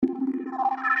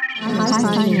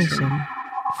Hi-Fi Nation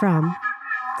from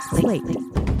Slate.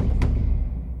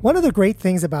 One of the great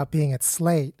things about being at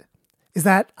Slate is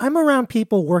that I'm around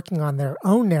people working on their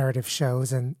own narrative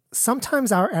shows, and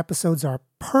sometimes our episodes are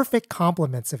perfect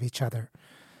complements of each other.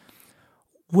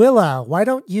 Willa, why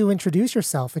don't you introduce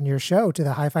yourself and your show to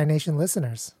the Hi-Fi Nation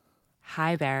listeners?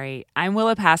 Hi, Barry. I'm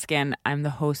Willa Paskin. I'm the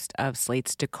host of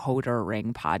Slate's Decoder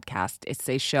Ring podcast. It's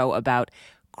a show about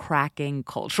cracking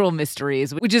cultural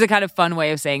mysteries, which is a kind of fun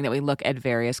way of saying that we look at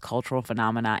various cultural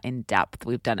phenomena in depth.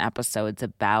 We've done episodes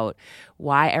about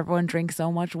why everyone drinks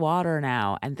so much water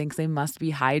now and thinks they must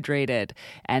be hydrated,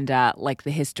 and like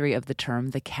the history of the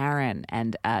term the Karen,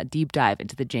 and deep dive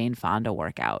into the Jane Fonda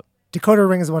workout. Decoder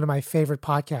Ring is one of my favorite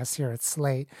podcasts here at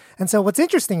Slate. And so what's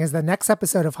interesting is the next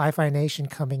episode of Hi-Fi Nation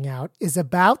coming out is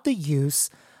about the use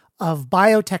of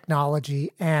biotechnology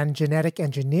and genetic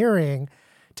engineering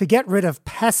to get rid of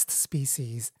pest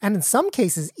species, and in some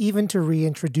cases, even to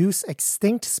reintroduce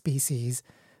extinct species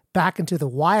back into the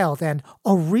wild. And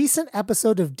a recent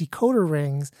episode of Decoder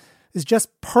Rings is just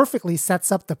perfectly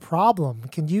sets up the problem.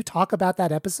 Can you talk about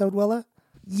that episode, Willa?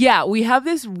 Yeah, we have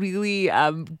this really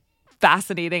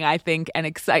fascinating, I think, and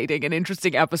exciting and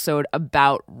interesting episode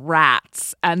about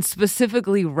rats, and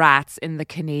specifically rats in the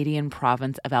Canadian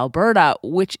province of Alberta,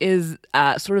 which is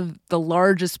sort of the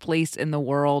largest place in the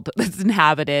world that's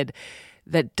inhabited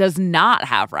that does not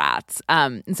have rats.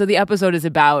 And so the episode is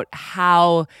about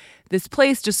how this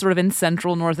place, just sort of in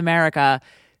central North America,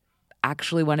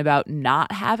 actually went about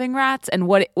not having rats, and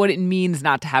what it means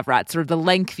not to have rats, sort of the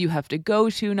length you have to go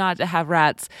to not to have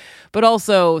rats, but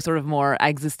also sort of more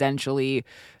existentially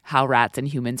how rats and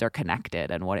humans are connected,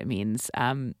 and what it means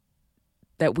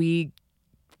that we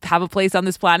have a place on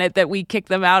this planet that we kick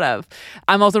them out of.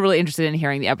 I'm also really interested in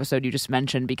hearing the episode you just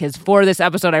mentioned, because for this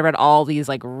episode, I read all these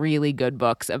like really good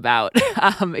books about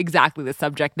exactly the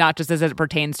subject, not just as it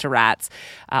pertains to rats,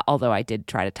 although I did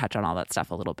try to touch on all that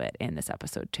stuff a little bit in this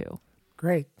episode too.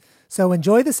 Great. So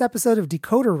enjoy this episode of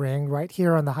Decoder Ring right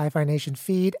here on the Hi-Fi Nation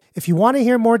feed. If you want to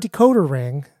hear more Decoder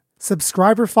Ring,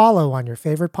 subscribe or follow on your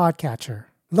favorite podcatcher.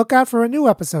 Look out for a new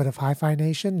episode of Hi-Fi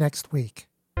Nation next week.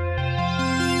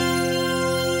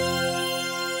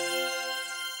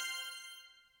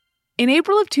 In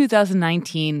April of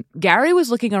 2019, Gary was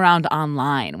looking around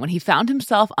online when he found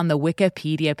himself on the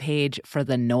Wikipedia page for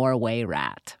the Norway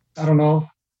rat. I don't know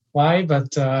why,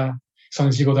 but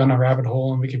sometimes you go down a rabbit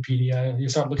hole in Wikipedia, you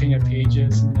start looking at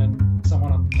pages, and then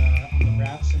someone on the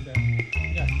rats, and then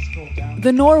you scroll down.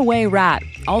 The Norway rat,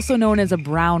 also known as a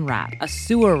brown rat, a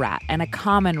sewer rat, and a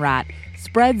common rat,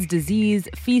 spreads disease,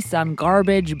 feasts on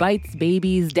garbage, bites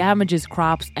babies, damages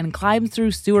crops, and climbs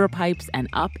through sewer pipes and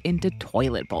up into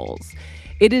toilet bowls.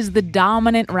 It is the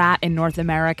dominant rat in North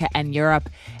America and Europe,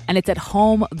 and it's at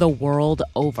home the world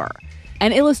over.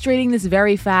 And illustrating this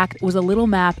very fact was a little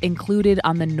map included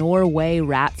on the Norway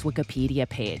Rats Wikipedia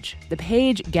page, the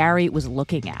page Gary was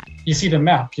looking at. You see the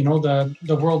map,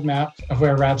 the world map of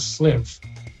where rats live.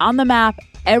 On the map,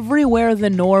 everywhere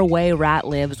the Norway rat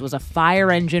lives was a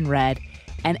fire engine red,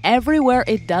 and everywhere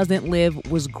it doesn't live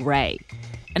was gray.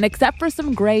 And except for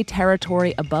some gray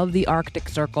territory above the Arctic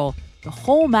Circle, the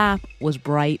whole map was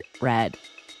bright red.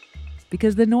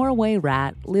 Because the Norway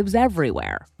rat lives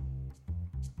everywhere.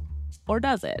 Or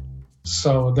does it?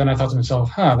 So then I thought to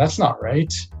myself, that's not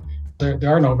right.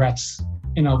 There are no rats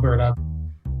in Alberta.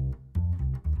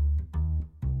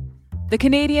 The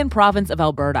Canadian province of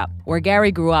Alberta, where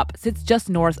Gary grew up, sits just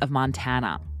north of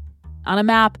Montana. On a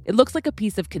map, it looks like a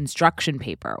piece of construction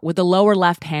paper with the lower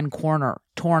left-hand corner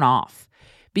torn off.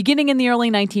 Beginning in the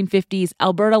early 1950s,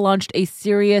 Alberta launched a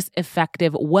serious,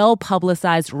 effective,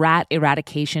 well-publicized rat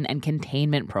eradication and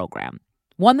containment program,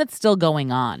 one that's still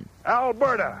going on.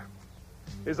 Alberta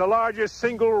is the largest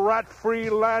single rat-free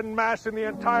landmass in the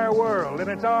entire world,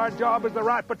 and it's our job as the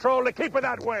Rat Patrol to keep it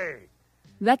that way.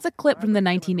 That's a clip from the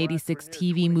 1986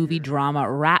 TV movie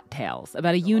drama Rat Tales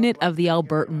about a unit of the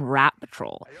Albertan Rat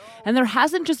Patrol. And there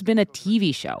hasn't just been a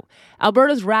TV show.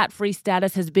 Alberta's rat-free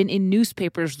status has been in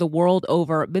newspapers the world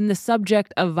over, been the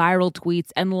subject of viral tweets,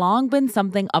 and long been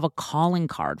something of a calling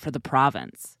card for the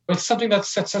province. It's something that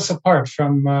sets us apart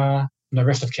from the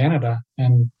rest of Canada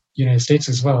and United States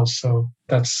as well. So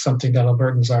that's something that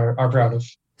Albertans are proud of.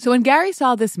 So when Gary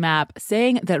saw this map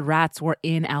saying that rats were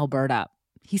in Alberta,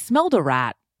 he smelled a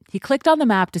rat. He clicked on the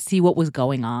map to see what was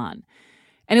going on.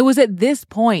 And it was at this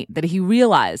point that he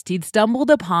realized he'd stumbled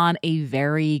upon a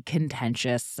very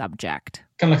contentious subject.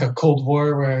 Kind of like a Cold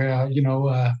War where,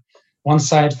 one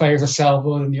side fires a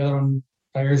salvo and the other one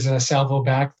fires a salvo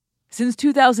back. Since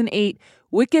 2008,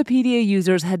 Wikipedia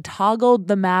users had toggled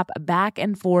the map back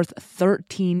and forth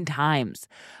 13 times.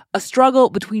 A struggle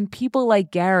between people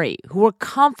like Gary, who are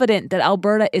confident that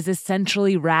Alberta is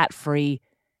essentially rat-free,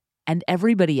 and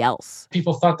everybody else.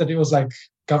 People thought that it was like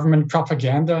government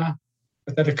propaganda,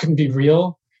 but that it couldn't be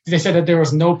real. They said that there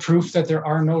was no proof that there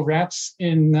are no rats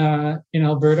in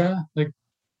Alberta. Like,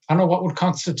 I don't know what would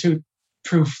constitute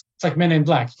proof. It's like Men in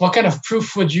Black. What kind of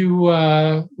proof would you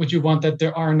want that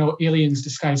there are no aliens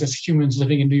disguised as humans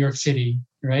living in New York City,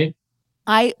 right?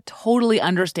 I totally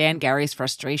understand Gary's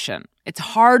frustration. It's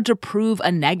hard to prove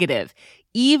a negative,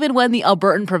 even when the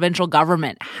Albertan provincial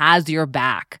government has your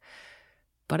back.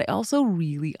 But I also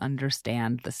really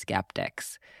understand the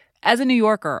skeptics. As a New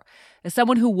Yorker, as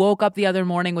someone who woke up the other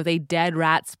morning with a dead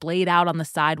rat splayed out on the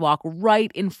sidewalk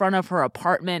right in front of her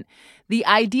apartment, the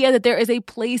idea that there is a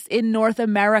place in North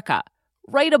America,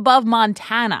 right above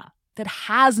Montana, that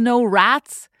has no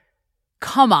rats?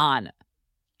 Come on.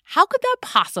 How could that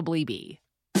possibly be?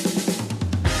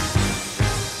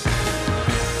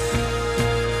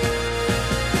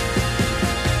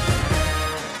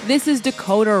 This is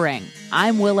Decoder Ring.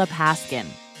 I'm Willa Paskin.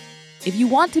 If you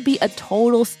want to be a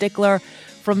total stickler,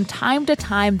 from time to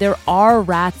time there are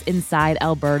rats inside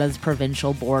Alberta's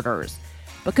provincial borders.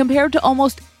 But compared to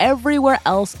almost everywhere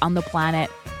else on the planet,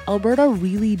 Alberta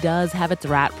really does have its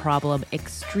rat problem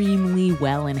extremely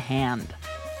well in hand.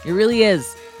 It really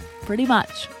is pretty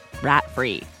much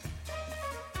rat-free.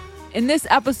 In this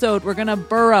episode, we're going to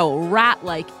burrow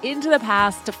rat-like into the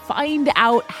past to find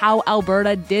out how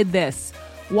Alberta did this,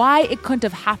 why it couldn't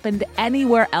have happened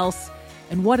anywhere else,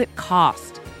 and what it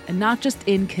cost, and not just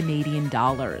in Canadian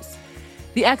dollars.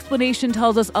 The explanation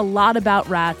tells us a lot about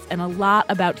rats and a lot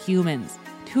about humans,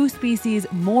 two species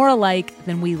more alike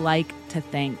than we like to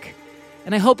think.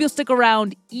 And I hope you'll stick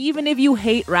around even if you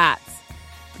hate rats,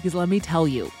 because let me tell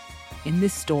you, in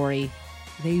this story,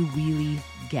 they really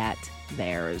get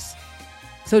theirs.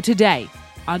 So today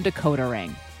on Decoder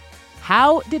Ring,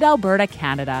 how did Alberta,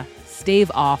 Canada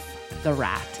stave off the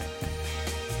rat?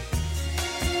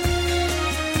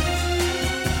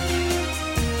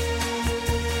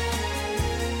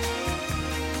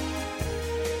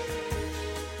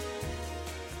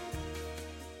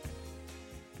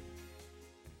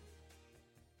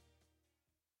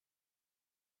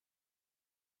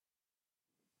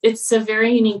 It's a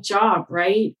very unique job,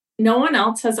 right? No one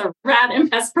else has a rat and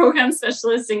pest program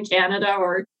specialist in Canada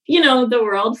or, the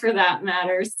world for that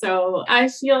matter. So I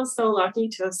feel so lucky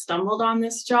to have stumbled on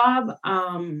this job.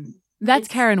 That's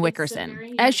Karen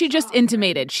Wickerson. As she just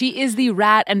intimated, she is the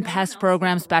rat and pest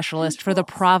program specialist for the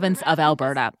province of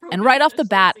Alberta. And right off the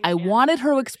bat, I wanted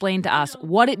her to explain to us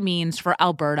what it means for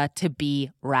Alberta to be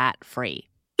rat-free.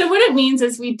 So what it means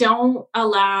is we don't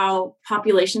allow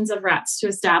populations of rats to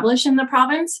establish in the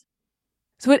province.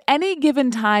 So at any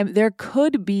given time, there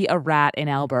could be a rat in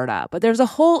Alberta, but there's a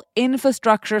whole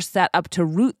infrastructure set up to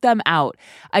root them out,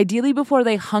 ideally before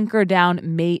they hunker down,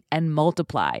 mate, and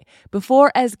multiply,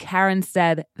 before, as Karen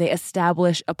said, they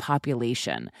establish a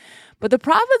population. But the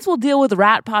province will deal with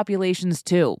rat populations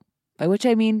too, by which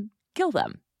I mean kill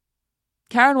them.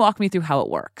 Karen walked me through how it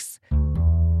works.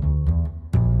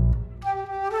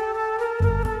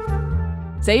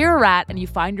 Say you're a rat and you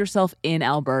find yourself in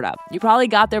Alberta. You probably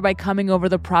got there by coming over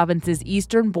the province's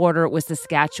eastern border with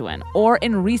Saskatchewan, or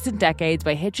in recent decades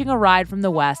by hitching a ride from the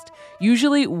west,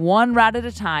 usually one rat at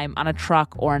a time on a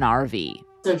truck or an RV.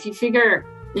 So if you figure,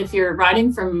 if you're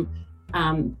riding from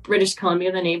British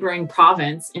Columbia, the neighboring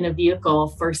province, in a vehicle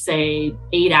for, say,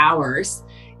 8 hours,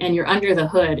 and you're under the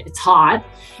hood, it's hot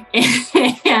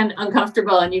and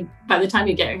uncomfortable, and by the time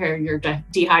you get here, you're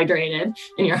dehydrated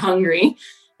and you're hungry.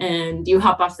 And you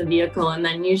hop off the vehicle and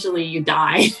then usually you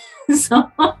die.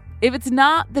 So if it's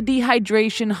not the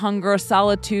dehydration, hunger,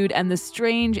 solitude, and the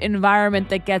strange environment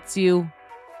that gets you,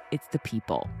 it's the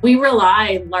people. We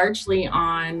rely largely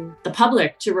on the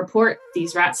public to report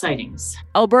these rat sightings.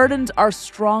 Albertans are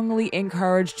strongly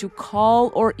encouraged to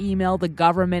call or email the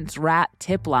government's rat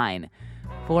tip line,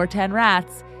 410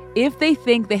 rats, if they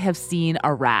think they have seen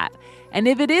a rat. And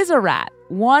if it is a rat,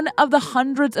 one of the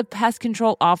hundreds of pest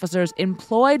control officers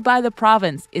employed by the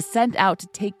province is sent out to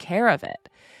take care of it.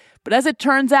 But as it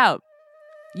turns out,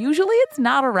 usually it's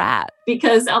not a rat.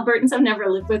 Because Albertans have never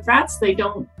lived with rats, they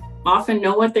don't often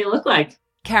know what they look like.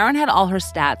 Karen had all her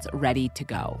stats ready to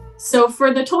go. So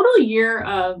for the total year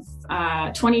of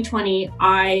 2020,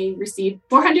 I received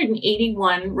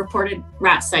 481 reported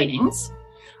rat sightings,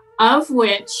 of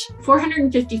which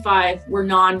 455 were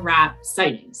non-rat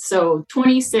sightings. So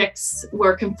 26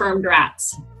 were confirmed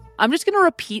rats. I'm just going to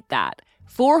repeat that.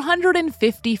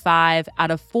 455 out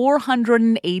of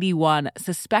 481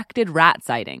 suspected rat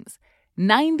sightings.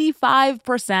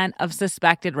 95% of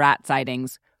suspected rat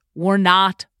sightings were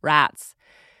not rats.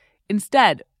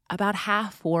 Instead, about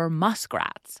half were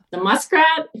muskrats. The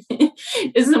muskrat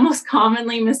is the most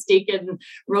commonly mistaken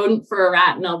rodent for a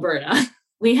rat in Alberta.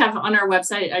 We have on our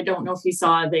website, I don't know if you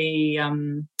saw we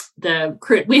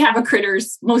have a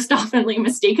critters most oftenly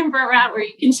mistaken for a rat where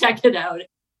you can check it out.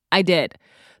 I did.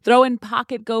 Throw in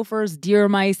pocket gophers, deer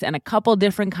mice, and a couple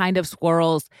different kind of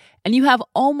squirrels, and you have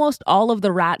almost all of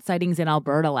the rat sightings in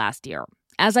Alberta last year.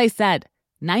 As I said,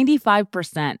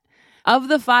 95%. Of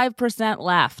the 5%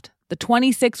 left, the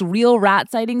 26 real rat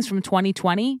sightings from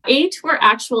 2020, 8 were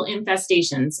actual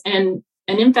infestations. And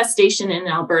an infestation in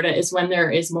Alberta is when there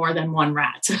is more than one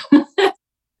rat.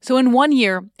 So in 1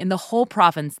 year, in the whole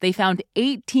province, they found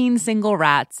 18 single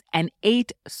rats and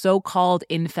 8 so-called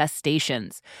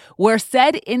infestations, where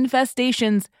said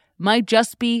infestations might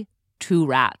just be 2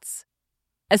 rats.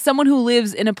 As someone who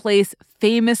lives in a place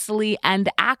famously and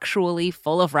actually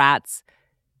full of rats,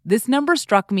 this number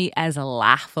struck me as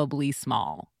laughably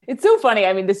small. It's so funny.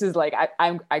 I mean, this is like,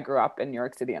 I grew up in New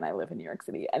York City and I live in New York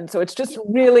City. And so it's just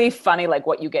really funny, like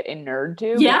what you get inured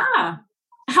to. Yeah.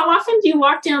 How often do you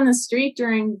walk down the street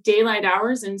during daylight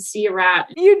hours and see a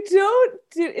rat? You don't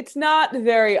do, it's not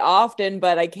very often,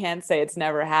 but I can't say it's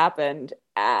never happened.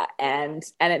 And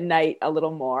at night a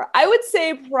little more. I would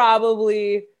say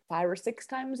probably 5 or 6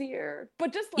 times a year.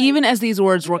 But just like, even as these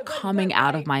words were coming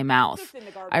out of my mouth,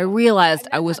 I realized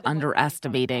I was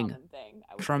underestimating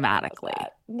dramatically.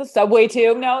 The subway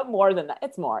too? No, more than that.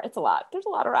 It's more. It's a lot. There's a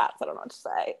lot of rats. I don't know what to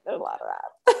say. There's a lot of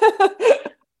rats.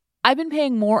 I've been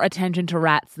paying more attention to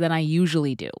rats than I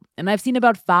usually do, and I've seen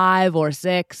about 5 or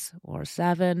 6 or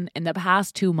 7 in the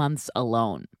past 2 months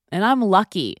alone. And I'm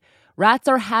lucky. Rats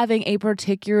are having a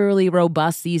particularly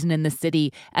robust season in the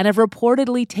city and have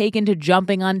reportedly taken to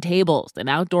jumping on tables and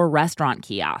outdoor restaurant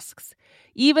kiosks.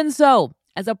 Even so,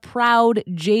 as a proud,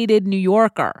 jaded New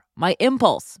Yorker, my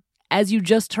impulse, as you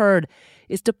just heard,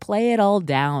 is to play it all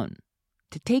down,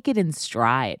 to take it in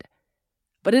stride.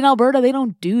 But in Alberta, they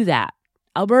don't do that.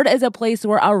 Alberta is a place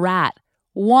where a rat,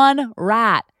 one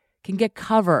rat, can get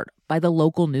covered by the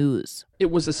local news.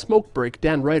 It was a smoke break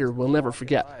Dan Ryder will never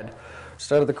forget.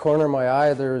 Just out of the corner of my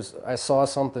eye, I saw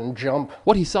something jump.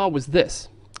 What he saw was this.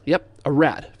 Yep, a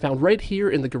rat found right here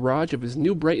in the garage of his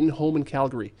New Brighton home in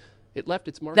Calgary. It left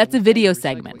its mark. That's a video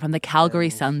segment from the Calgary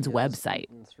Sun's website.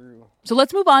 So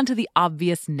let's move on to the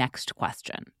obvious next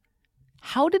question.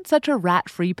 How did such a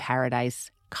rat-free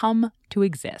paradise come to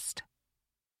exist?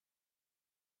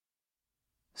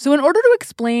 So in order to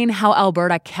explain how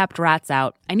Alberta kept rats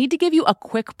out, I need to give you a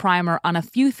quick primer on a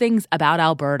few things about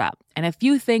Alberta and a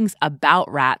few things about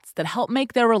rats that help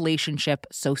make their relationship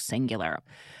so singular.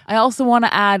 I also want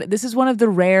to add, this is one of the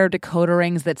rare decoder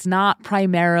rings that's not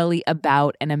primarily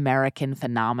about an American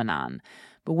phenomenon.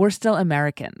 But we're still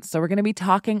Americans, so we're going to be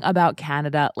talking about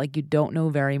Canada like you don't know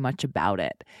very much about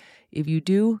it. If you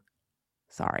do,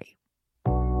 sorry.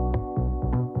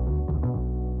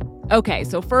 Okay,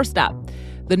 so first up,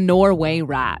 the Norway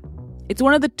rat. It's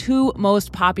one of the 2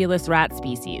 most populous rat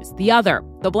species. The other,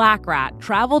 the black rat,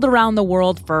 traveled around the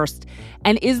world first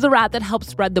and is the rat that helped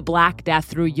spread the Black Death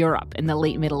through Europe in the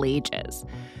late Middle Ages.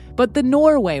 But the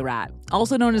Norway rat,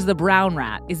 also known as the brown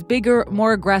rat, is bigger,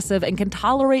 more aggressive, and can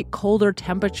tolerate colder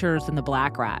temperatures than the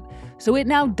black rat. So it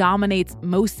now dominates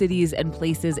most cities and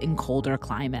places in colder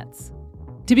climates.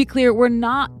 To be clear, we're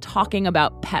not talking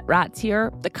about pet rats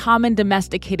here. The common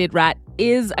domesticated rat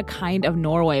is a kind of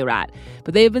Norway rat,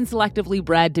 but they have been selectively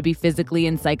bred to be physically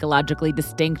and psychologically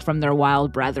distinct from their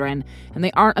wild brethren, and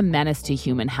they aren't a menace to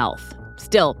human health.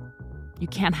 Still, you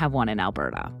can't have one in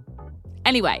Alberta.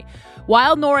 Anyway,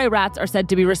 wild Norway rats are said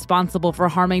to be responsible for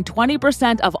harming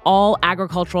 20% of all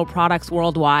agricultural products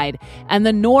worldwide, and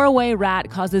the Norway rat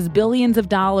causes billions of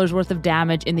dollars worth of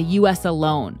damage in the U.S.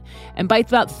 alone and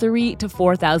bites about 3,000 to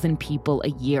 4,000 people a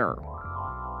year.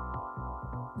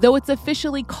 Though it's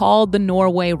officially called the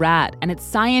Norway rat and its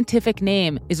scientific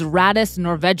name is Rattus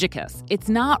norvegicus, it's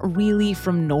not really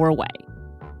from Norway.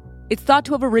 It's thought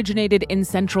to have originated in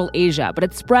Central Asia, but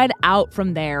it spread out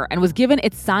from there and was given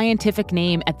its scientific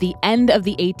name at the end of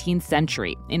the 18th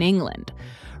century in England.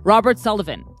 Robert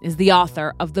Sullivan is the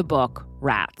author of the book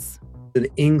Rats. An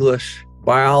English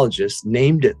biologist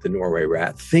named it the Norway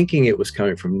rat, thinking it was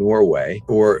coming from Norway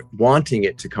or wanting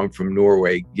it to come from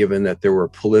Norway, given that there were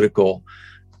political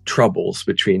troubles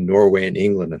between Norway and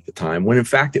England at the time, when in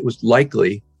fact it was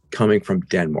likely coming from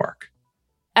Denmark.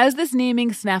 As this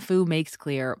naming snafu makes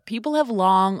clear, people have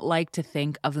long liked to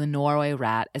think of the Norway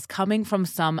rat as coming from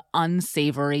some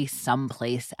unsavory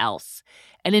someplace else.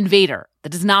 An invader that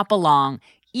does not belong,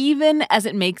 even as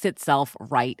it makes itself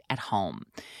right at home.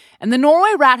 And the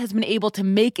Norway rat has been able to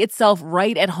make itself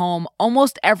right at home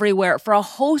almost everywhere for a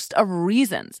host of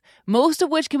reasons, most of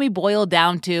which can be boiled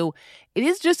down to it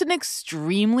is just an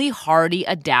extremely hardy,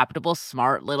 adaptable,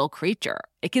 smart little creature.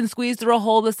 It can squeeze through a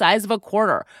hole the size of a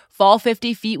quarter, fall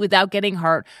 50 feet without getting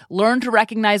hurt, learn to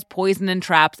recognize poison and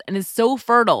traps, and is so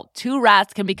fertile, 2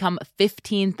 rats can become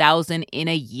 15,000 in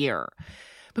a year.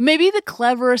 But maybe the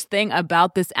cleverest thing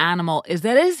about this animal is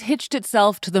that it has hitched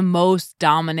itself to the most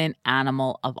dominant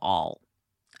animal of all,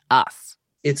 us.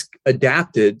 It's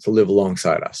adapted to live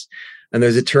alongside us. And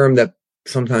there's a term that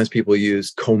sometimes people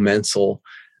use, commensal,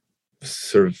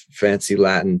 sort of fancy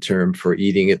Latin term for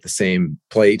eating at the same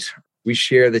plate. We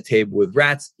share the table with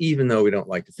rats, even though we don't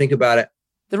like to think about it.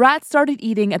 The rats started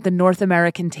eating at the North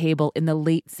American table in the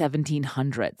late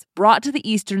 1700s, brought to the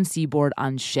eastern seaboard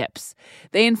on ships.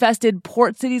 They infested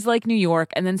port cities like New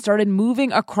York and then started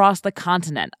moving across the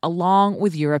continent along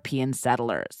with European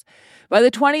settlers. By the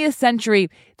 20th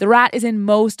century, the rat is in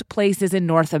most places in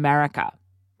North America,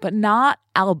 but not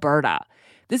Alberta.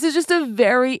 This is just a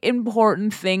very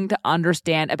important thing to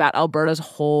understand about Alberta's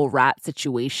whole rat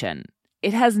situation.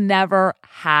 It has never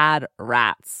had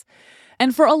rats.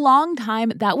 And for a long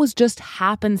time, that was just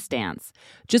happenstance,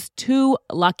 just 2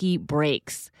 lucky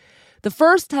breaks. The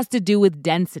first has to do with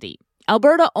density.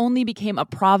 Alberta only became a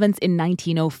province in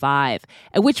 1905,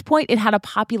 at which point it had a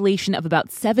population of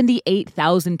about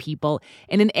 78,000 people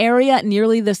in an area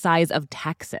nearly the size of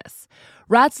Texas.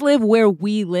 Rats live where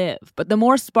we live, but the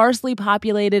more sparsely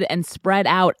populated and spread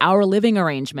out our living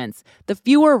arrangements, the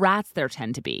fewer rats there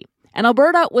tend to be. And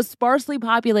Alberta was sparsely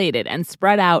populated and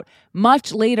spread out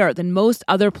much later than most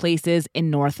other places in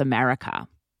North America.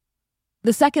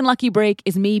 The second lucky break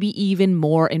is maybe even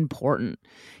more important.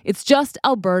 It's just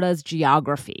Alberta's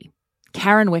geography.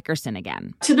 Karen Wickerson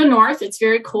again. To the north, it's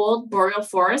very cold, boreal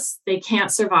forests. They can't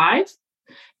survive.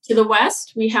 To the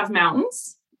west, we have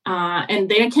mountains. And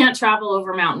they can't travel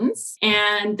over mountains.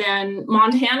 And then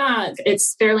Montana,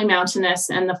 it's fairly mountainous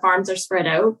and the farms are spread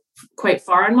out quite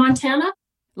far in Montana.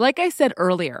 Like I said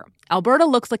earlier, Alberta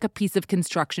looks like a piece of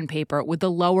construction paper with the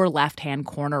lower left-hand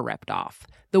corner ripped off,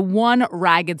 the one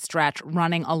ragged stretch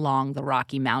running along the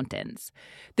Rocky Mountains.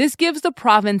 This gives the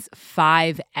province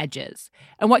 5 edges.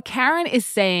 And what Karen is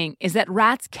saying is that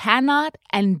rats cannot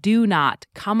and do not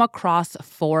come across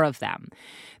 4 of them.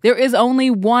 There is only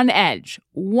one edge,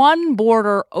 one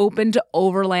border open to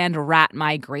overland rat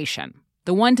migration,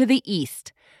 the one to the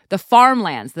east, the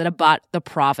farmlands that abut the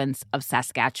province of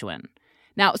Saskatchewan.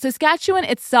 Now, Saskatchewan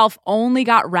itself only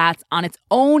got rats on its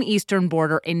own eastern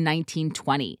border in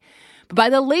 1920. But by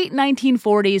the late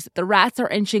 1940s, the rats are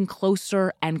inching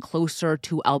closer and closer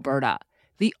to Alberta,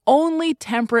 the only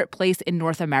temperate place in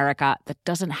North America that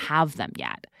doesn't have them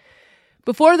yet.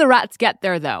 Before the rats get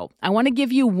there, though, I want to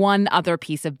give you one other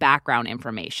piece of background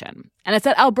information. And it's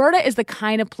that Alberta is the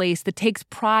kind of place that takes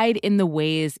pride in the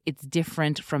ways it's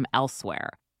different from elsewhere.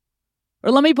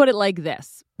 Or let me put it like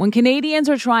this. When Canadians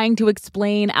are trying to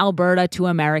explain Alberta to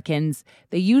Americans,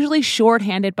 they usually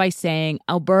shorthand it by saying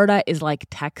Alberta is like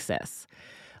Texas.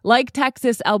 Like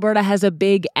Texas, Alberta has a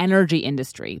big energy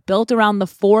industry built around the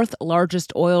 4th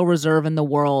largest oil reserve in the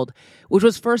world, which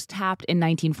was first tapped in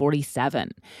 1947.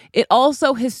 It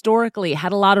also historically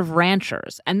had a lot of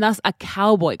ranchers and thus a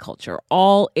cowboy culture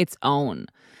all its own.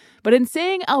 But in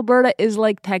saying Alberta is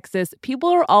like Texas, people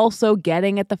are also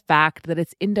getting at the fact that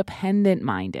it's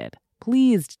independent-minded,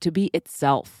 pleased to be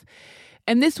itself.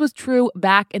 And this was true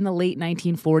back in the late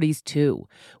 1940s, too,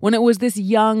 when it was this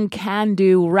young,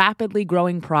 can-do, rapidly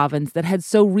growing province that had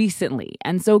so recently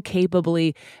and so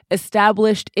capably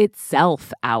established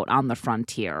itself out on the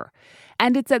frontier.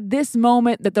 And it's at this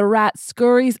moment that the rat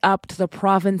scurries up to the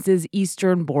province's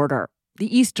eastern border,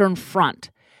 the Eastern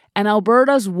Front, and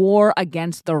Alberta's war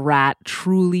against the rat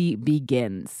truly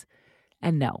begins.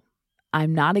 And no,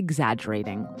 I'm not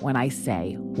exaggerating when I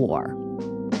say war.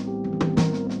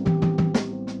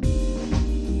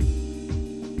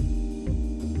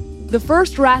 The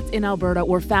first rats in Alberta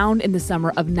were found in the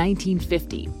summer of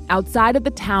 1950, outside of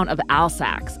the town of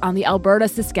Alsace on the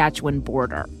Alberta-Saskatchewan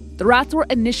border. The rats were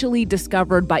initially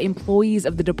discovered by employees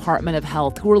of the Department of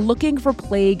Health who were looking for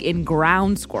plague in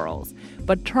ground squirrels,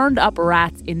 but turned up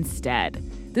rats instead.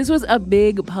 This was a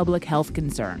big public health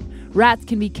concern. Rats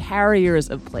can be carriers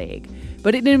of plague,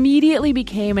 but it immediately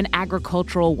became an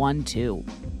agricultural one too.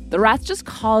 The rats just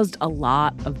caused a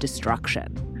lot of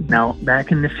destruction. Now,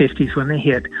 back in the 50s when they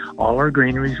hit, all our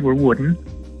granaries were wooden.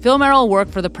 Phil Merrill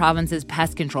worked for the province's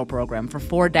pest control program for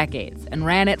 4 decades and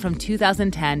ran it from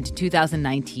 2010 to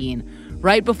 2019,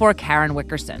 right before Karen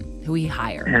Wickerson, who he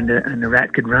hired. And the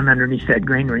rat could run underneath that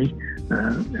granary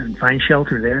and find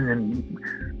shelter there, and then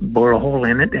bore a hole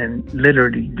in it and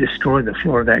literally destroy the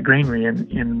floor of that granary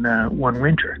in one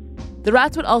winter. The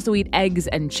rats would also eat eggs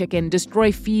and chicken,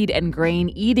 destroy feed and grain,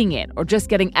 eating it, or just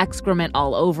getting excrement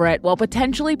all over it, while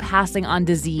potentially passing on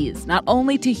disease, not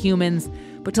only to humans,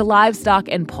 but to livestock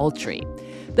and poultry.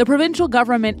 The provincial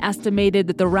government estimated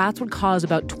that the rats would cause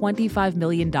about $25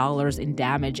 million in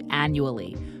damage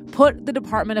annually, put the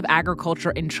Department of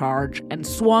Agriculture in charge, and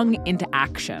swung into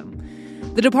action.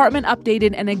 The department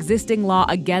updated an existing law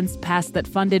against pests that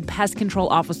funded pest control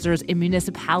officers in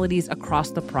municipalities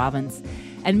across the province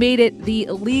and made it the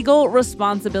legal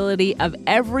responsibility of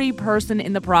every person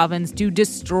in the province to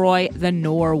destroy the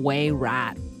Norway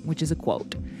rat, which is a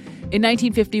quote. In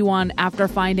 1951, after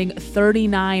finding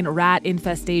 39 rat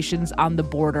infestations on the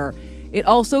border, it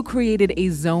also created a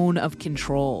zone of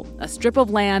control, a strip of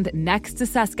land next to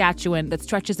Saskatchewan that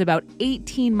stretches about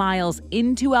 18 miles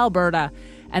into Alberta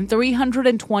and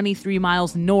 323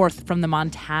 miles north from the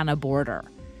Montana border.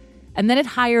 And then it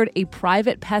hired a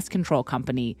private pest control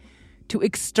company to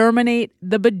exterminate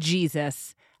the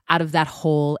bejesus out of that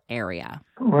whole area.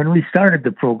 When we started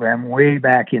the program way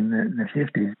back in the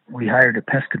 50s, we hired a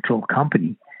pest control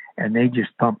company, and they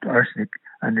just pumped arsenic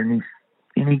underneath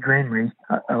any granary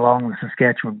along the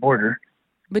Saskatchewan border.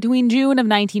 Between June of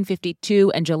 1952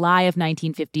 and July of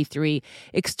 1953,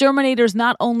 exterminators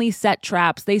not only set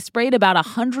traps, they sprayed about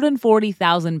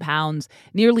 140,000 pounds,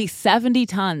 nearly 70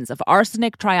 tons of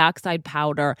arsenic trioxide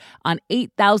powder on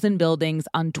 8,000 buildings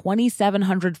on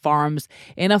 2,700 farms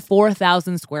in a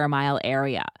 4,000 square mile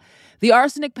area. The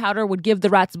arsenic powder would give the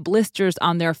rats blisters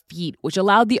on their feet, which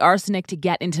allowed the arsenic to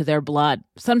get into their blood.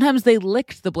 Sometimes they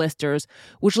licked the blisters,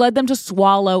 which led them to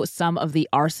swallow some of the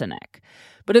arsenic.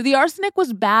 But if the arsenic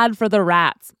was bad for the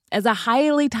rats, as a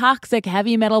highly toxic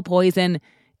heavy metal poison,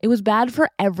 it was bad for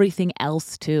everything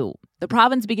else too. The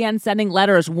province began sending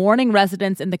letters warning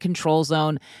residents in the control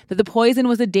zone that the poison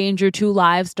was a danger to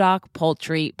livestock,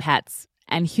 poultry, pets,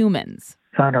 and humans.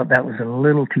 Found out that was a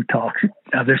little too toxic.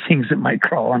 Other things that might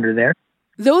crawl under there.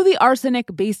 Though the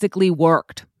arsenic basically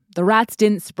worked, the rats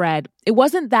didn't spread. It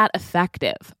wasn't that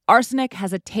effective. Arsenic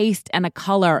has a taste and a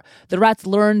color the rats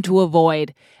learned to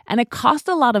avoid, and it cost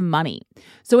a lot of money.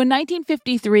 So in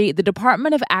 1953, the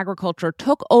Department of Agriculture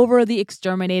took over the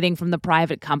exterminating from the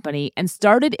private company and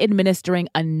started administering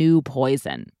a new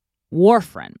poison,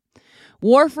 warfarin.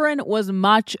 Warfarin was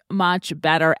much, much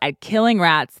better at killing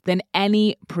rats than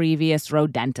any previous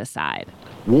rodenticide.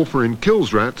 Warfarin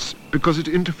kills rats because it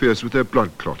interferes with their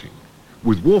blood clotting.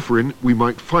 With warfarin, we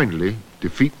might finally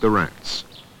defeat the rats.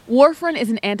 Warfarin is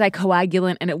an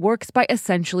anticoagulant, and it works by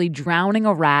essentially drowning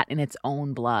a rat in its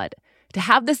own blood. To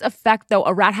have this effect, though,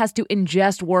 a rat has to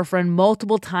ingest warfarin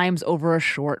multiple times over a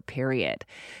short period.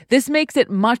 This makes it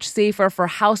much safer for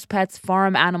house pets,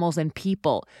 farm animals, and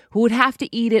people who would have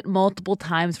to eat it multiple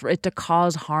times for it to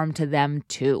cause harm to them,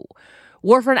 too.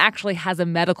 Warfarin actually has a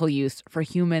medical use for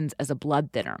humans as a blood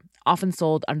thinner, often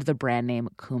sold under the brand name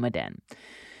Coumadin.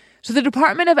 So the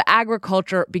Department of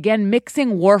Agriculture began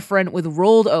mixing warfarin with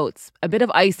rolled oats, a bit of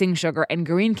icing sugar, and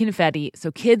green confetti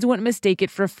so kids wouldn't mistake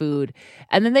it for food,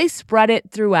 and then they spread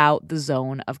it throughout the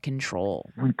zone of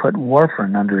control. We put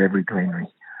warfarin under every granary,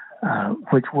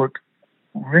 which worked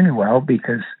really well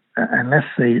because unless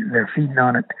they're feeding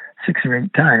on it 6 or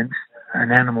 8 times,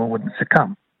 an animal wouldn't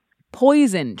succumb.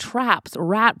 Poison, traps,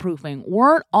 rat-proofing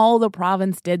weren't all the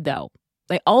province did, though.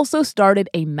 They also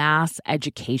started a mass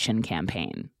education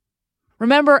campaign.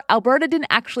 Remember, Alberta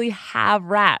didn't actually have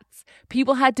rats.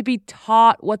 People had to be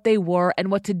taught what they were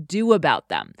and what to do about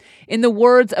them. In the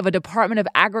words of a Department of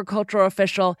Agriculture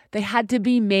official, they had to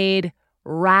be made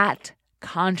rat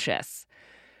conscious.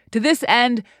 To this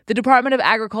end, the Department of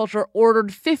Agriculture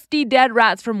ordered 50 dead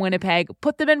rats from Winnipeg,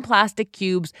 put them in plastic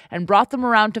cubes, and brought them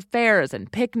around to fairs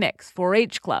and picnics,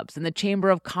 4-H clubs, and the Chamber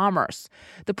of Commerce.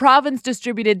 The province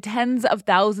distributed tens of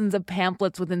thousands of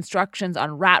pamphlets with instructions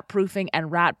on rat proofing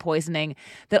and rat poisoning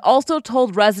that also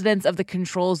told residents of the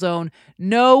control zone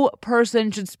no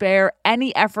person should spare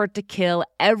any effort to kill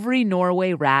every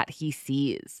Norway rat he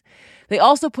sees. They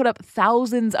also put up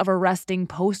thousands of arresting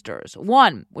posters.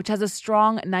 One, which has a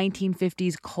strong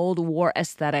 1950s Cold War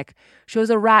aesthetic, shows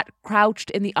a rat crouched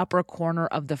in the upper corner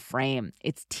of the frame,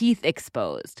 its teeth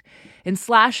exposed. In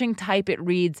slashing type, it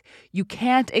reads, "You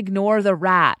can't ignore the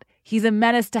rat. He's a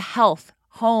menace to health,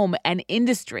 home, and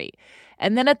industry."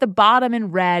 And then at the bottom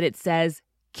in red, it says,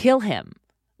 "Kill him.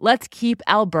 Let's keep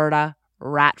Alberta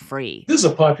rat-free." This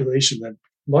is a population that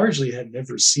largely had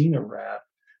never seen a rat,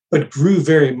 but grew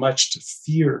very much to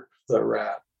fear the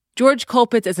rat. George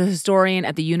Colpitts is a historian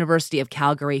at the University of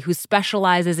Calgary who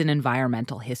specializes in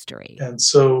environmental history. And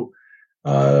so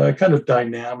kind of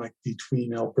dynamic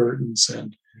between Albertans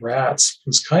and rats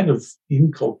was kind of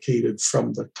inculcated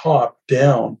from the top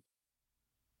down.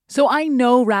 So I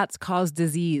know rats cause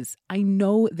disease. I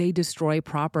know they destroy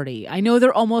property. I know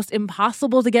they're almost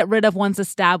impossible to get rid of once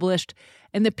established,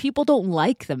 and that people don't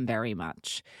like them very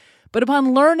much. But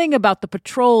upon learning about the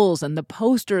patrols and the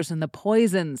posters and the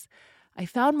poisons, I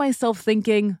found myself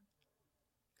thinking,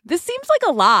 this seems like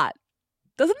a lot.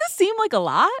 Doesn't this seem like a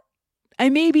lot? I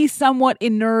may be somewhat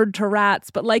inured to rats,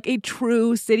 but like a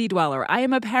true city dweller, I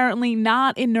am apparently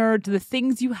not inured to the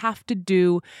things you have to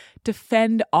do to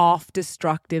fend off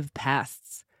destructive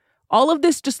pests. All of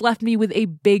this just left me with a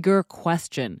bigger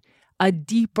question, a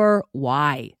deeper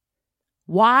why.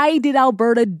 Why did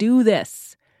Alberta do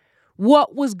this?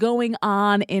 What was going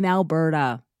on in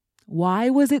Alberta? Why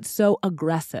was it so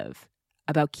aggressive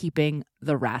about keeping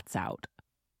the rats out?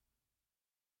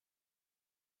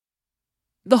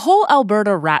 The whole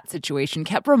Alberta rat situation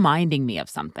kept reminding me of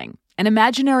something, an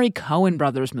imaginary Coen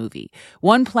Brothers movie,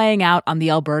 one playing out on the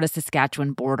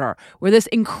Alberta-Saskatchewan border, where this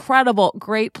incredible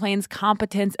Great Plains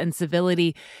competence and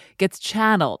civility gets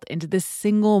channeled into this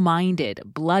single-minded,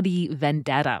 bloody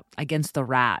vendetta against the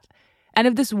rat. And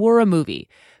if this were a movie,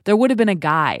 there would have been a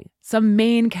guy, some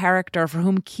main character for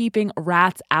whom keeping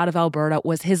rats out of Alberta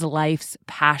was his life's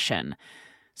passion.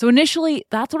 So initially,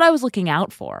 that's what I was looking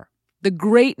out for. The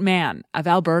great man of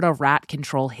Alberta rat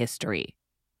control history.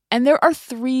 And there are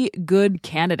 3 good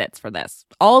candidates for this,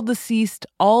 all deceased,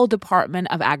 all Department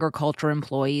of Agriculture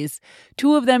employees.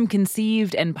 2 of them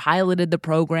conceived and piloted the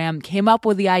program, came up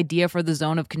with the idea for the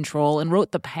zone of control, and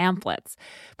wrote the pamphlets.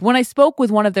 But when I spoke with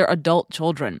one of their adult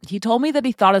children, he told me that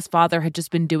he thought his father had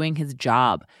just been doing his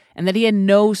job and that he had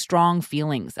no strong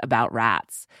feelings about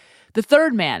rats. The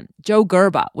third man, Joe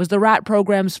Gerba, was the rat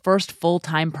program's first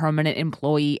full-time permanent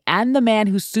employee and the man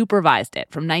who supervised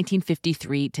it from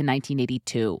 1953 to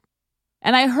 1982.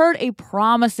 And I heard a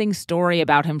promising story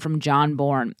about him from John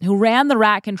Bourne, who ran the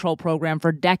rat control program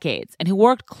for decades and who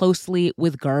worked closely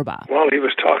with Gerba. While he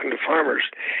was talking to farmers,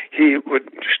 he would,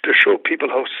 just to show people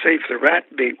how safe the rat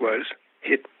bait was,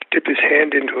 he'd dip his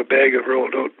hand into a bag of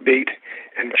rolled out bait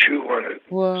and chew on it,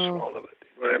 swallow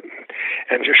it,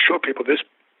 and just show people this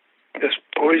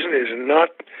poison is not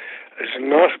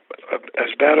as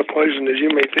bad a poison as you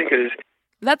may think it is.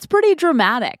 That's pretty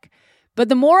dramatic. But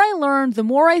the more I learned, the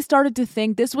more I started to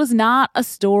think this was not a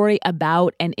story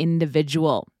about an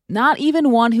individual, not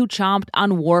even one who chomped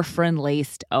on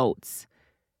warfarin-laced oats.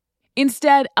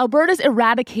 Instead, Alberta's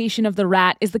eradication of the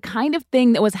rat is the kind of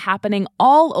thing that was happening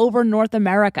all over North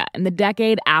America in the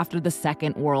decade after the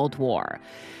Second World War.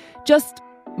 Just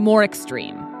more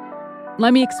extreme.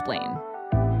 Let me explain.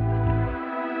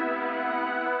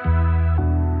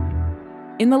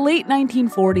 In the late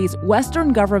 1940s,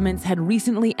 Western governments had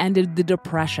recently ended the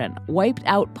Depression, wiped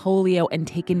out polio, and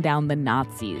taken down the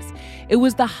Nazis. It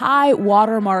was the high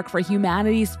watermark for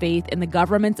humanity's faith in the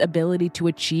government's ability to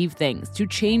achieve things, to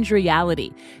change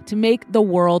reality, to make the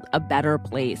world a better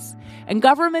place. And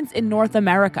governments in North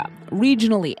America,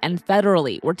 regionally and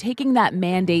federally, were taking that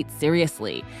mandate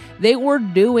seriously. They were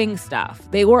doing stuff.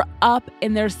 They were up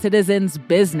in their citizens'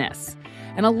 business.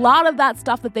 And a lot of that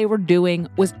stuff that they were doing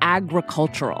was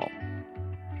agricultural.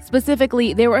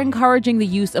 Specifically, they were encouraging the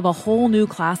use of a whole new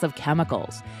class of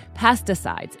chemicals,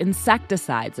 pesticides,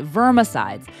 insecticides,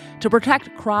 vermicides, to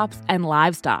protect crops and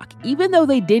livestock, even though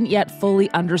they didn't yet fully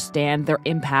understand their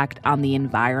impact on the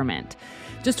environment.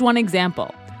 Just one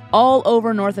example. All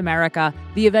over North America,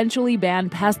 the eventually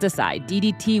banned pesticide,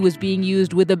 DDT, was being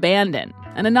used with abandon.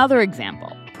 And another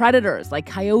example. Predators like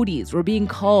coyotes were being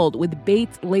culled with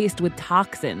baits laced with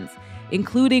toxins,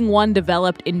 including one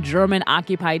developed in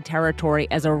German-occupied territory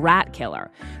as a rat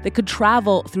killer that could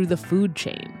travel through the food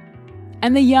chain.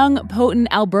 And the young, potent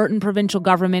Albertan provincial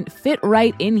government fit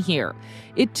right in here.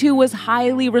 It too was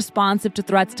highly responsive to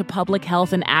threats to public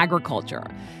health and agriculture.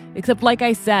 Except, like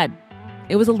I said,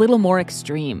 it was a little more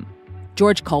extreme.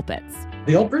 George Colpitts.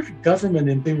 The Alberta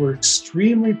government, they were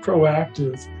extremely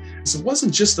proactive. So it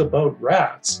wasn't just about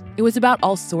rats. It was about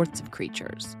all sorts of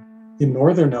creatures. In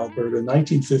northern Alberta,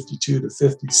 1952 to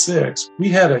 56, we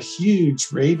had a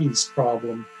huge rabies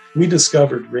problem. We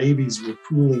discovered rabies were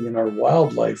pooling in our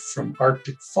wildlife from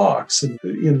Arctic fox. And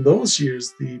in those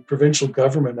years, the provincial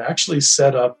government actually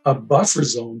set up a buffer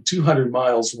zone 200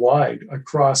 miles wide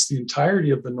across the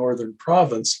entirety of the northern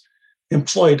province,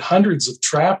 employed hundreds of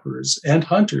trappers and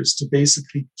hunters to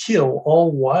basically kill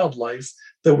all wildlife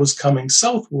that was coming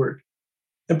southward.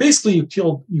 And basically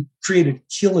you created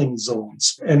killing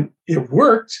zones, and it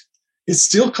worked. It's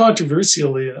still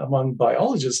controversial among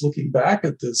biologists looking back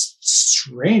at this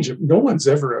strange, no one's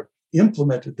ever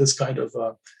implemented this kind of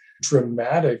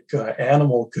dramatic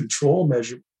animal control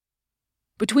measure.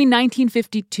 Between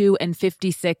 1952 and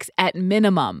 56, at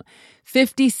minimum,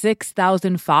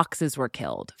 56,000 foxes were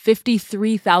killed,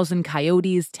 53,000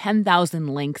 coyotes, 10,000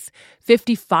 lynx,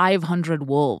 5,500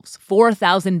 wolves,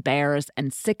 4,000 bears,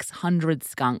 and 600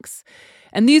 skunks.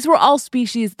 And these were all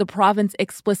species the province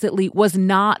explicitly was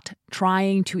not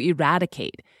trying to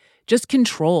eradicate, just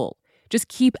control, just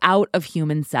keep out of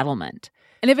human settlement.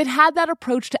 And if it had that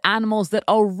approach to animals that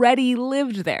already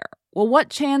lived there, well, what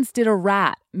chance did a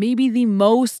rat, maybe the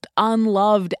most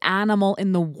unloved animal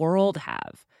in the world,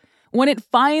 have? When it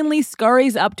finally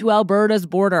scurries up to Alberta's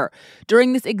border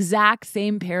during this exact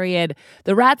same period,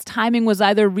 the rat's timing was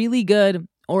either really good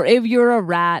or, if you're a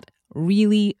rat,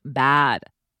 really bad.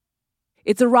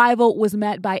 Its arrival was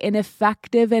met by an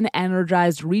effective and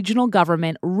energized regional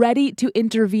government ready to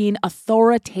intervene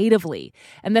authoritatively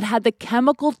and that had the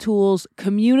chemical tools,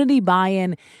 community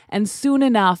buy-in, and soon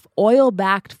enough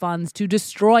oil-backed funds to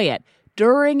destroy it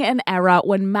during an era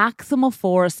when maximal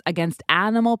force against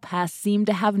animal pests seemed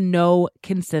to have no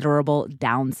considerable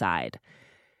downside.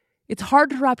 It's hard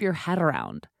to wrap your head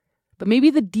around, but maybe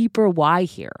the deeper why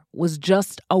here was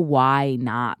just a why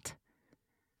not.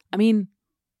 I mean,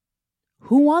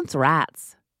 who wants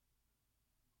rats?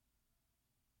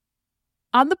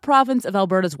 On the province of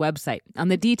Alberta's website, on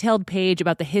the detailed page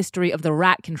about the history of the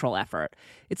rat control effort,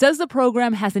 it says the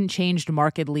program hasn't changed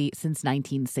markedly since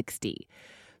 1960.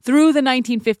 Through the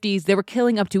 1950s, they were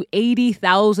killing up to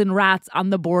 80,000 rats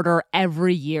on the border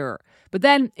every year. But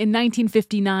then, in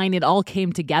 1959, it all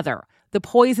came together. The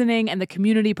poisoning and the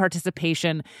community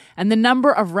participation, and the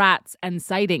number of rats and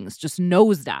sightings just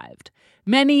nosedived.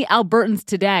 Many Albertans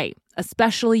today,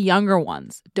 especially younger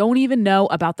ones, don't even know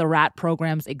about the rat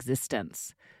program's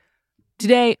existence.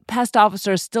 Today, pest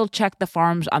officers still check the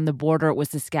farms on the border with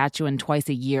Saskatchewan twice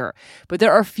a year, but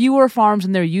there are fewer farms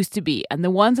than there used to be, and the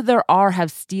ones that there are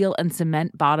have steel and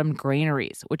cement-bottomed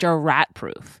granaries, which are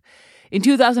rat-proof. In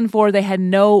 2004, they had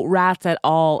no rats at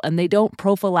all, and they don't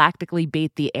prophylactically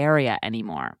bait the area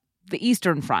anymore. The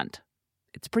Eastern Front,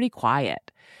 it's pretty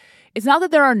quiet. It's not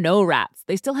that there are no rats.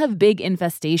 They still have big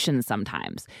infestations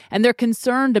sometimes, and they're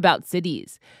concerned about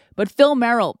cities. But Phil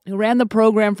Merrill, who ran the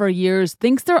program for years,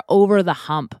 thinks they're over the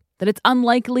hump, that it's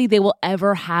unlikely they will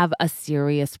ever have a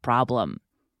serious problem.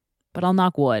 But I'll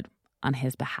knock wood on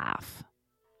his behalf.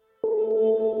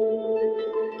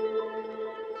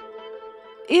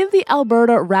 If the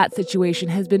Alberta rat situation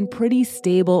has been pretty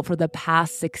stable for the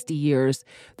past 60 years,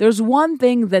 there's one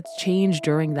thing that's changed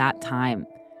during that time.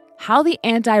 How the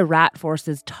anti-rat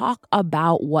forces talk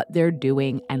about what they're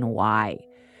doing and why.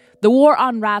 The war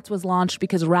on rats was launched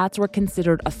because rats were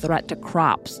considered a threat to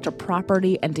crops, to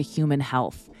property, and to human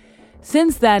health.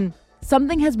 Since then,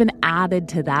 something has been added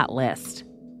to that list.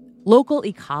 Local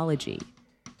ecology.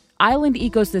 Island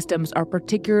ecosystems are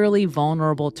particularly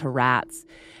vulnerable to rats.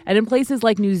 And in places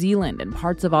like New Zealand and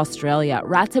parts of Australia,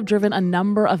 rats have driven a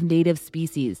number of native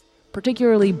species,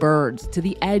 particularly birds, to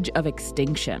the edge of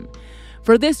extinction.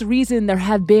 For this reason, there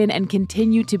have been and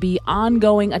continue to be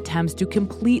ongoing attempts to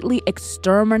completely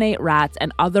exterminate rats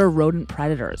and other rodent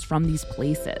predators from these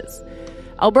places.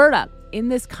 Alberta, in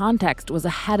this context, was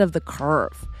ahead of the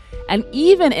curve. And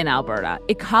even in Alberta,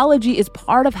 ecology is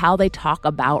part of how they talk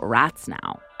about rats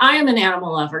now. I am an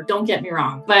animal lover, don't get me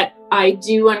wrong, but I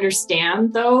do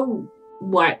understand, though,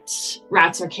 what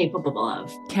rats are capable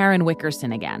of. Karen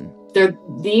Wickerson again. They're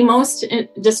the most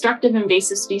destructive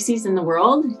invasive species in the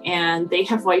world, and they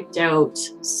have wiped out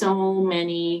so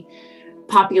many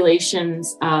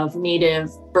populations of native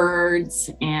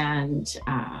birds and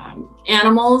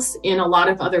animals in a lot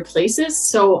of other places.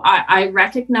 So I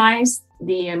recognize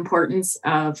the importance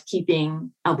of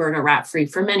keeping Alberta rat-free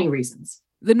for many reasons.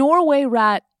 The Norway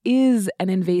rat is an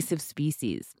invasive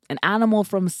species, an animal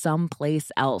from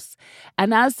someplace else.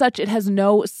 And as such, it has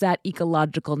no set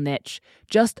ecological niche,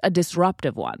 just a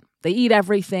disruptive one. They eat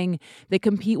everything, they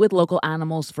compete with local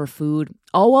animals for food,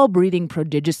 all while breeding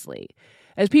prodigiously.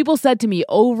 As people said to me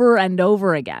over and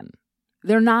over again,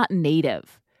 they're not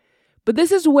native. But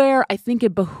this is where I think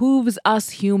it behooves us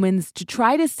humans to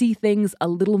try to see things a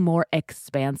little more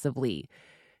expansively,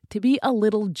 to be a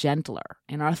little gentler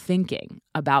in our thinking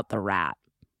about the rat.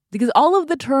 Because all of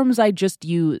the terms I just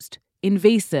used,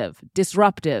 invasive,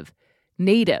 disruptive,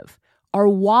 native, are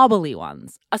wobbly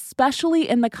ones, especially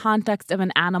in the context of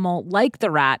an animal like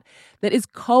the rat that is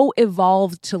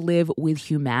co-evolved to live with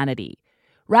humanity.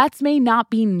 Rats may not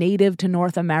be native to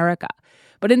North America,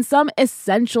 but in some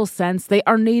essential sense, they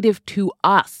are native to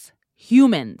us,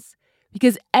 humans,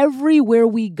 because everywhere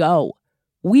we go,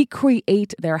 we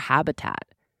create their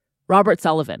habitat. Robert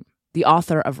Sullivan, the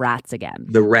author of Rats Again.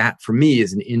 The rat, for me,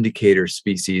 is an indicator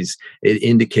species. It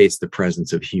indicates the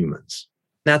presence of humans.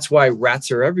 That's why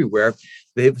rats are everywhere.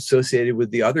 They've associated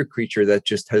with the other creature that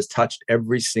just has touched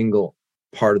every single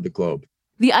part of the globe.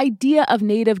 The idea of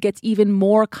native gets even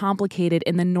more complicated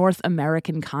in the North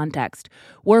American context,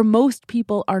 where most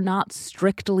people are not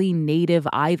strictly native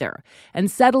either, and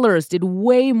settlers did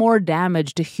way more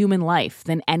damage to human life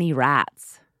than any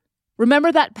rats.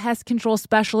 Remember that pest control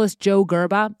specialist Joe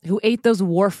Gerba, who ate those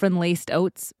warfarin-laced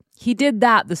oats? He did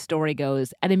that, the story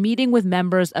goes, at a meeting with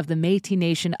members of the Métis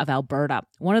Nation of Alberta,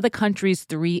 one of the country's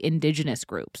 3 indigenous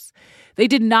groups. They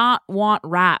did not want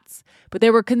rats, but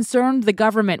they were concerned the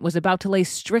government was about to lay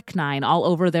strychnine all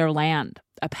over their land,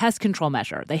 a pest control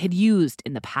measure they had used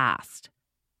in the past.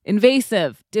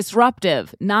 Invasive,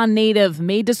 disruptive, non-native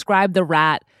may describe the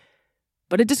rat,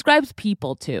 but it describes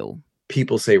people too.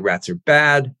 People say rats are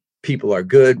bad, people are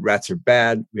good, rats are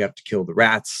bad, we have to kill the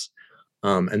rats.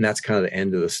 And that's kind of the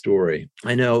end of the story.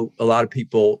 I know a lot of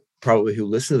people probably who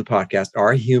listen to the podcast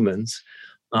are humans.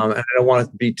 And I don't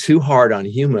want to be too hard on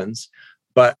humans,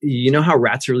 but you know how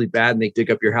rats are really bad and they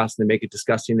dig up your house and they make it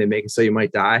disgusting. They make it so you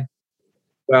might die.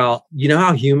 Well, you know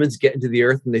how humans get into the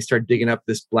earth and they start digging up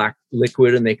this black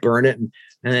liquid and they burn it and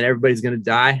then everybody's going to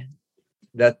die.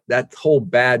 That whole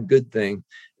bad, good thing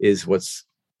is what's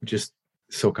just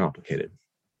so complicated.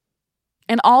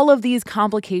 And all of these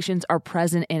complications are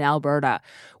present in Alberta,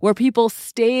 where people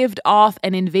staved off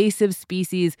an invasive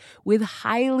species with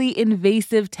highly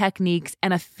invasive techniques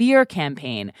and a fear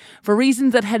campaign for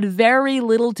reasons that had very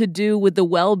little to do with the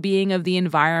well-being of the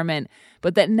environment,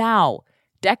 but that now,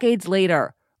 decades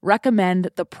later, recommend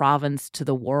the province to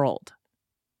the world.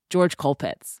 George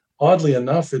Colpitts. Oddly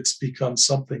enough, it's become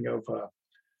something of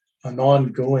an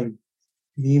ongoing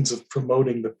means of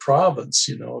promoting the province.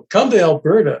 You know, come to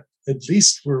Alberta. At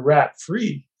least we're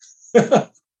rat-free.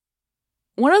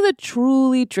 One of the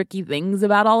truly tricky things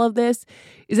about all of this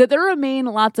is that there remain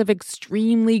lots of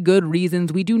extremely good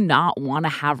reasons we do not want to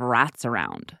have rats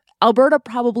around. Alberta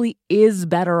probably is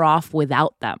better off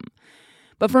without them.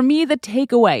 But for me, the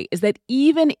takeaway is that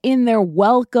even in their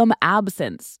welcome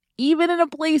absence, even in a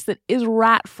place that is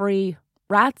rat-free,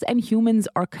 rats and humans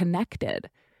are connected.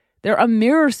 They're a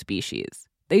mirror species.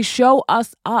 They show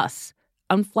us,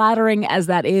 unflattering as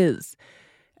that is,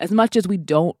 as much as we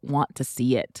don't want to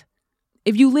see it.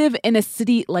 If you live in a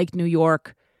city like New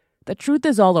York, the truth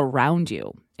is all around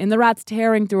you, in the rats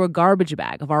tearing through a garbage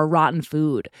bag of our rotten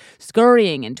food,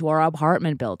 scurrying into our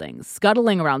apartment buildings,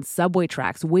 scuttling around subway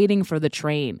tracks, waiting for the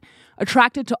train,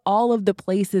 attracted to all of the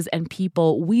places and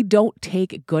people we don't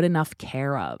take good enough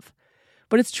care of.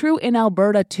 But it's true in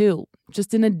Alberta too,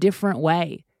 just in a different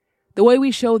way. The way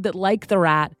we showed that, like the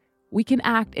rat, we can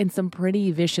act in some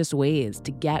pretty vicious ways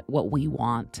to get what we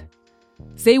want.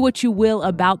 Say what you will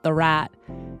about the rat,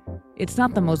 it's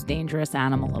not the most dangerous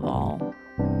animal of all.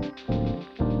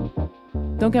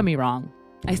 Don't get me wrong,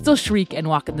 I still shriek and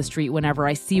walk in the street whenever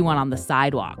I see one on the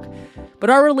sidewalk. But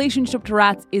our relationship to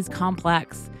rats is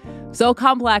complex. So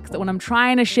complex that when I'm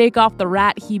trying to shake off the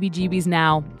rat heebie-jeebies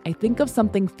now, I think of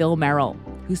something Phil Merrill,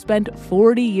 who spent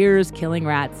 40 years killing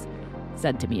rats,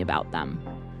 said to me about them.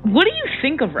 What do you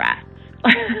think of rats?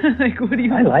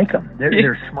 I like them.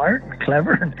 They're smart and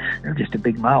clever, and they're just a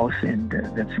big mouse, and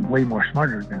that's way more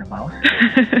smarter than a mouse.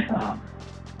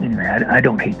 Anyway, I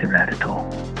don't hate the rat at all.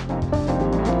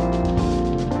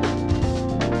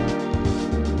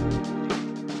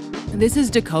 This is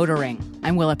Decoder Ring.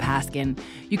 I'm Willa Paskin.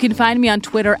 You can find me on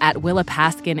Twitter at Willa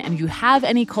Paskin, and if you have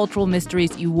any cultural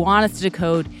mysteries you want us to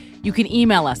decode, you can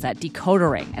email us at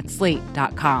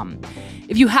decodering@slate.com.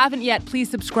 If you haven't yet, please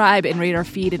subscribe and rate our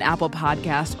feed in Apple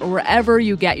Podcasts or wherever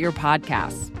you get your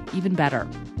podcasts. Even better,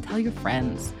 tell your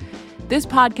friends. This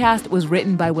podcast was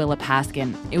written by Willa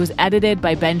Paskin. It was edited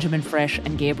by Benjamin Frisch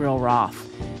and Gabriel Roth.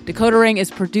 Decoder Ring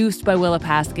is produced by Willa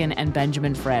Paskin and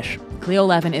Benjamin Frisch. Cleo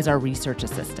Levin is our research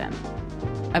assistant.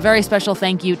 A very special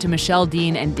thank you to Michelle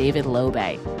Dean and David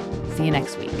Lobe. See you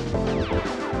next week.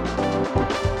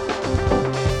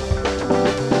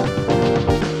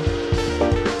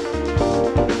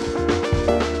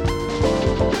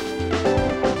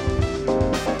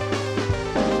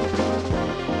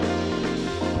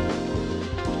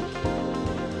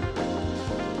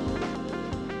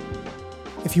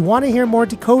 If you want to hear more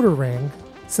Decoder Ring,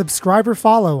 subscribe or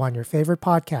follow on your favorite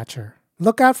podcatcher.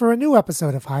 Look out for a new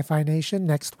episode of Hi-Fi Nation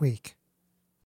next week.